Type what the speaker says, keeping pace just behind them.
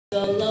The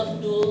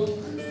love duel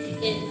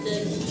in the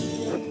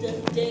heat of the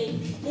day,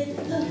 in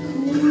the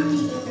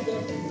cool of the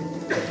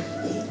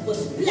heat was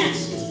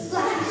splashing,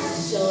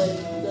 splash. Joy,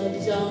 the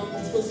jump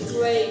was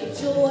great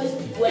joy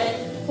when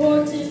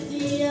Horton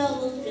the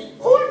elephant,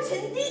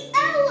 Horton the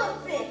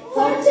elephant,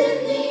 Horton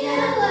the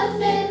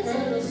elephant,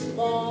 heard a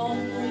small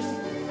voice.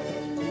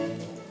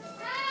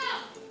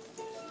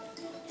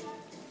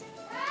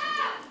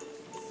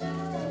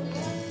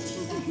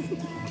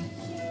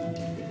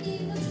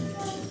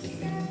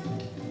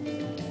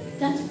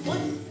 That's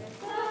funny.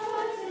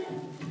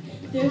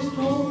 There's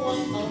no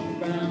one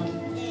around.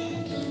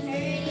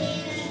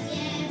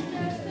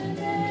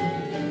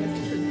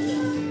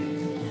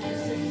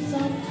 As if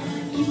some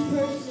tiny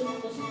person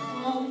was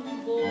calling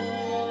for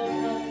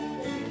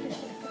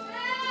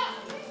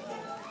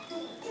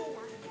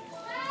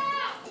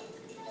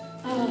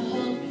I'll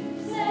help you,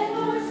 say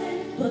Horton,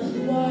 but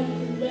who are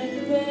you and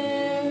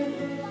where?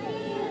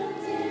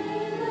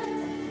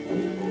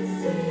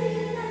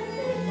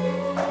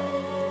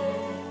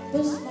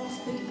 The small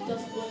speck of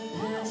dust going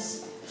past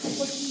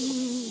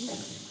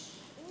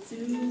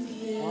through the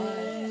air.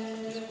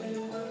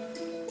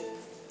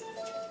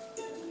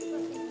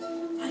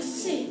 I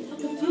say, how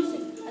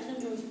confusing. I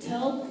never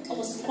tell of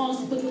a small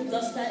speck of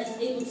dust that is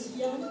able to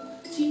yell.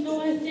 Do you know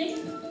what I think?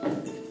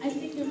 I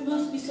think there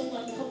must be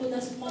someone on top of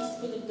that small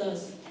speck of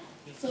dust.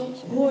 Some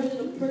poor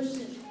little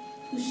person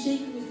who's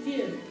shaking with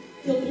fear.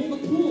 He'll pull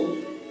the pool.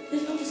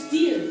 There's no to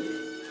steer.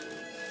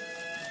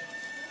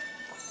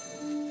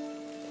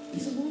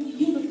 He's alone in the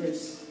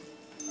universe.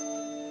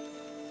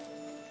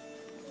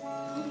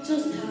 I'll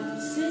just have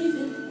to save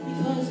him,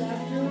 because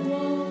after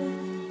all,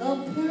 a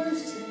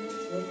person's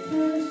a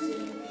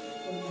person,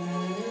 no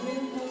matter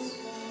how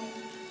small.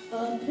 A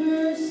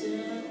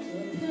person's a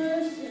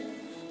person,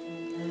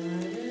 no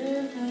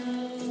matter how.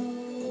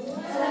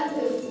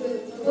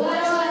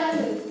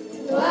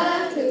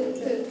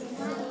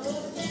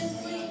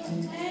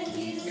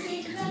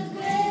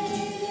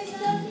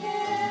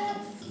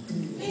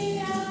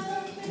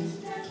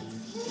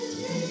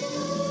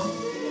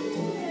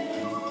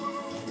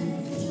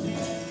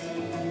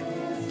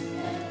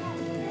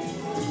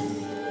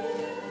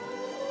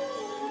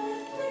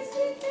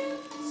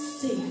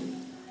 Safe.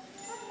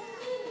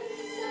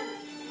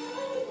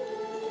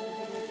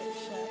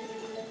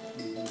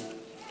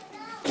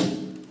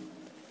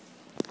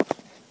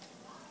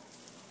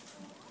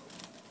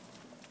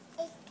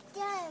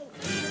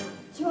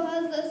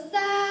 Twas a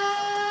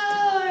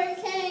sour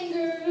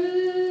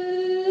kangaroo,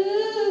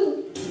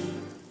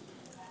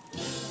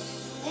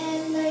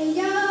 and the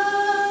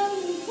young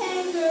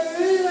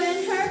kangaroo and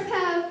her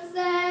pap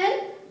said,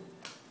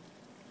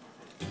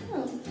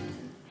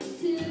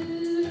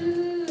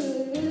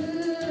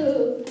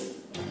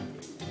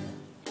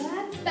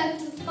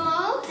 that's as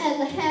small as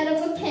the head of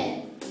a pin.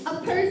 A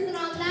person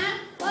on that?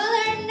 Well,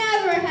 there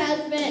never has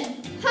been.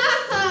 Ha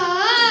ha!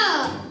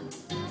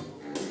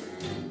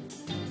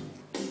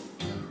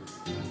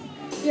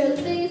 You're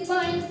the biggest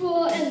flying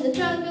fool in the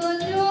jungle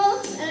and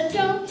jewel, and I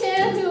don't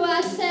care who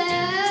I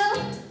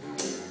tell.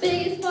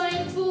 Biggest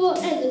flying fool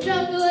in the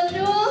jungle and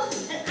jewel,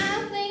 and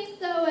I think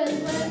so as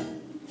well.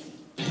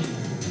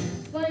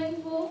 Flying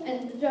fool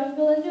in the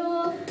jungle and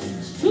jewel.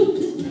 It's true,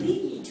 please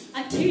believe me.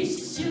 I tell you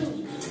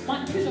sincerely.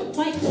 My ears are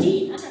quite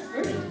keen, and I've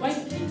heard it quite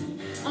clearly.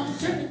 I'm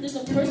certain there's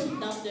a person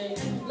down there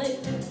in the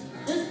lake.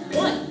 There's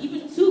one,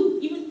 even two,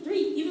 even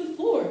three, even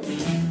four.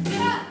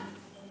 Ha!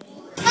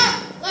 Ha!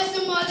 Like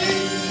the mother.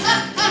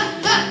 Ha! Ha!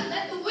 Ha!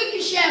 Like the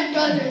wicked sham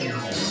brothers.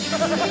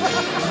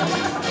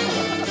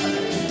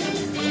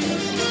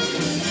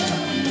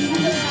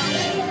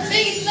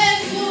 Biggest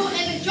land fool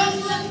in the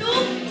jungle of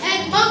Nool,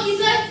 and monkeys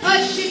like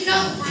us should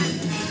know.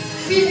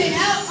 Creeping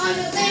out on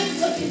the lake,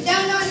 looking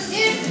down on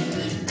him.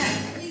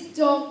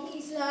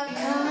 Donkeys not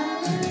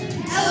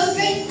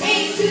elephants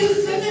ain't too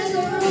swift as a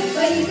rule,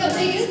 but he's the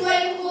biggest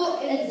white fool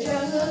in the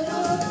jungle.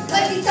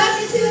 But he's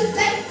talking to his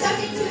leg,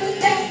 talking to his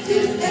leg, to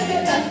his leg,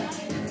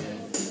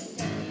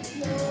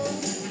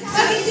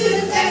 talking to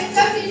his leg,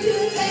 talking to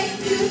his leg,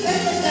 to his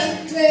leg,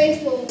 great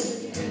fool.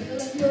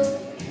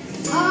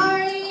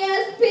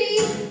 R-E-S-P-C-K.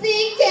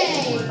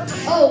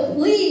 Oh,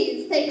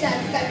 please take that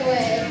speck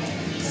away.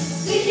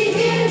 Did you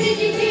hear? Did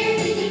you hear?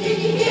 Did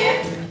you hear?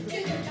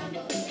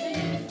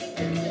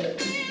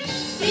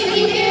 Did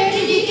you hear?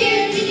 Did you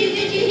hear? Did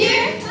you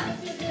hear?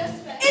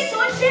 It's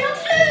on channel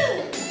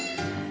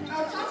 2!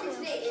 Our topic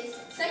today is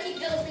psychic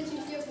elephants who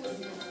fear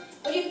poison.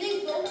 What do you think,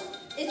 folks?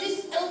 Is this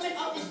elephant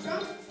off his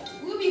trunk?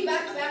 We'll be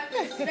back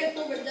with Strength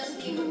Over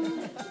Dusty.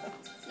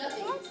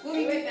 Nothing. We'll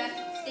be right back.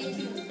 Stay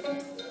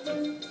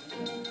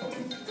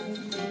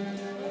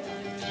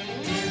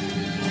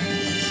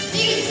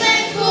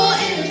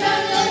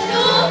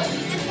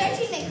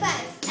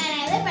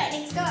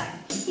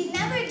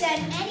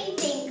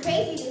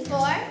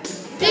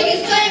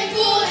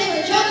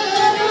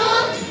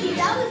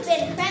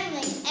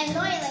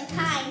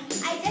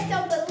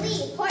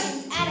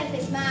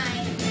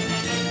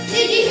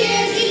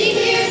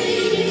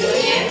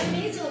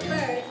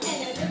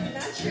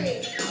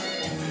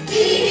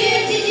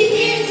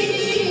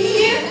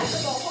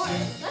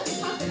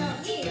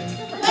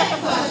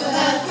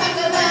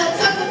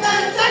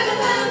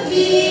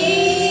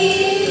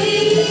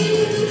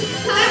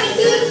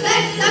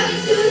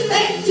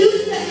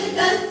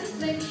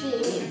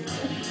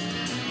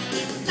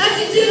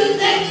Talking to the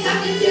left,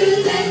 talking to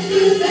the left, to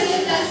the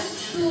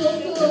left. Cool,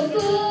 cool,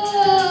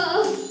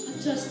 cool.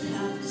 I just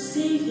have to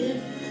save him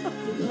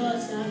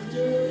because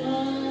after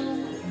all,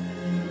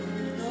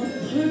 a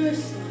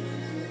person